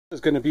This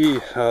is going to be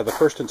the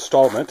first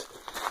installment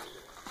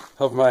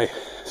of my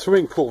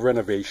swimming pool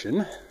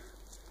renovation,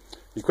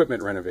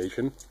 equipment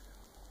renovation.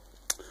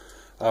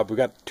 We've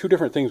got two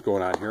different things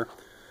going on here.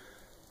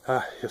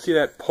 You'll see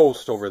that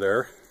post over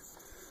there.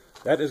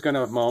 That is going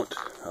to mount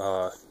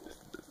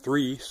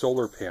 3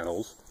 solar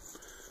panels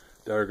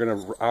that are going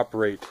to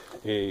operate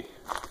a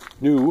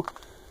new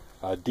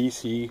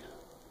DC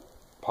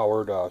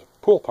powered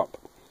pool pump.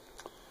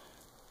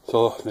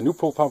 So the new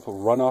pool pump will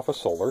run off of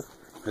solar,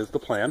 is the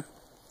plan.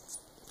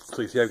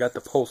 So you see I've got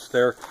the post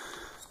there.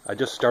 I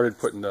just started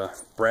putting the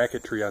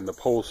bracketry on the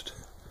post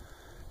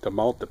to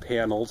mount the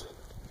panels.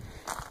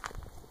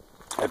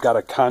 I've got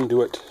a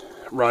conduit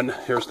run.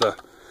 Here's the,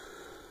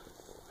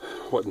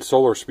 what in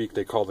solar speak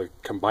they call the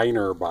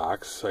combiner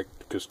box. I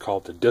just call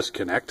it the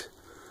disconnect.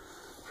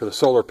 For the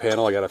solar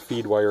panel, I got a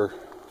feed wire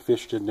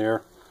fished in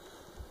there.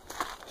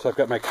 So I've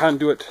got my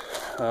conduit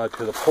to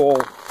the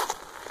pole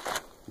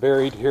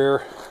buried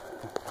here,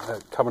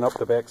 coming up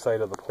the back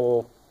side of the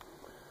pole.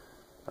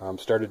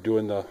 Started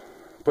doing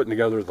putting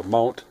together the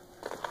mount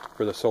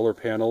for the solar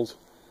panels.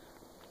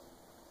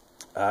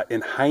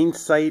 In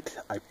hindsight,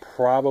 I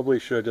probably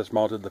should have just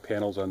mounted the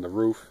panels on the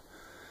roof.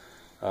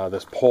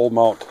 This pole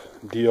mount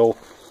deal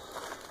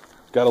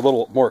got a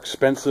little more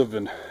expensive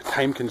and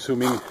time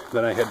consuming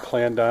than I had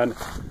planned on.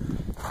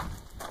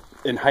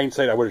 In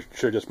hindsight, I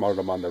should have just mounted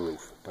them on the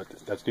roof, but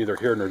that's neither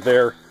here nor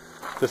there.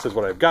 This is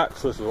what I've got,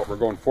 so this is what we're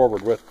going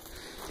forward with.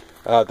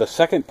 The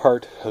second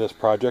part of this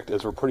project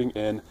is we're putting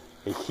in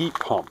a heat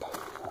pump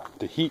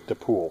to heat the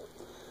pool.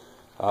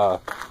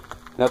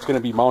 That's going to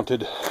be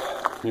mounted,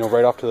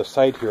 right off to the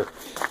side here.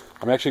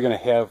 I'm actually going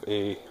to have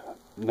a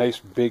nice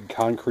big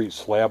concrete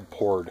slab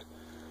poured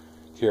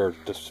here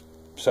to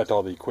set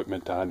all the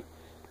equipment on.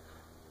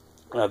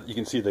 You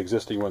can see the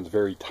existing one's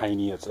very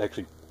tiny. It's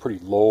actually pretty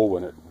low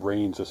when it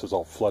rains. This is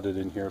all flooded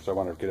in here, so I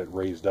want to get it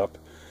raised up.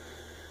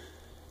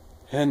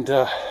 And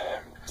so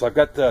I've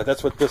got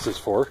that's what this is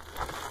for.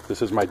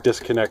 This is my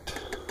disconnect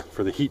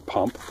for the heat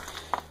pump.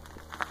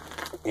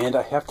 And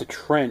I have to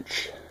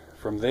trench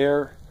from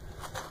there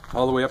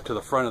all the way up to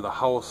the front of the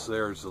house.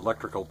 There's the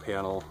electrical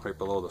panel right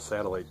below the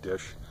satellite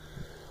dish.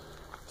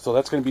 So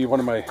that's going to be one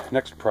of my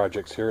next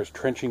projects here, is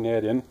trenching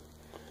that in.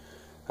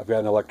 I've got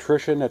an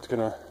electrician that's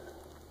going to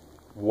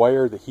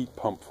wire the heat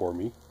pump for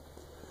me.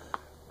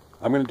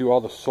 I'm going to do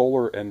all the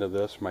solar end of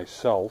this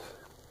myself.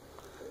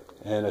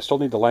 And I still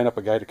need to line up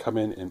a guy to come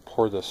in and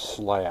pour the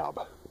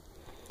slab.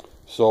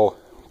 So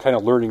I'm kind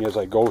of learning as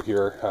I go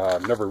here.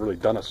 I've never really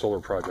done a solar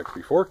project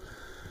before.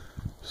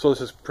 So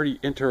this is pretty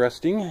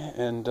interesting,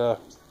 and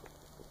I'll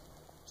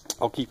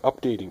keep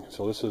updating.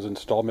 So this is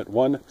installment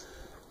 1.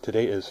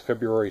 Today is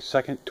February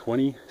 2nd,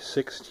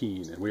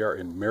 2016, and we are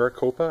in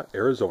Maricopa,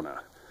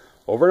 Arizona.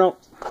 Over and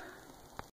out.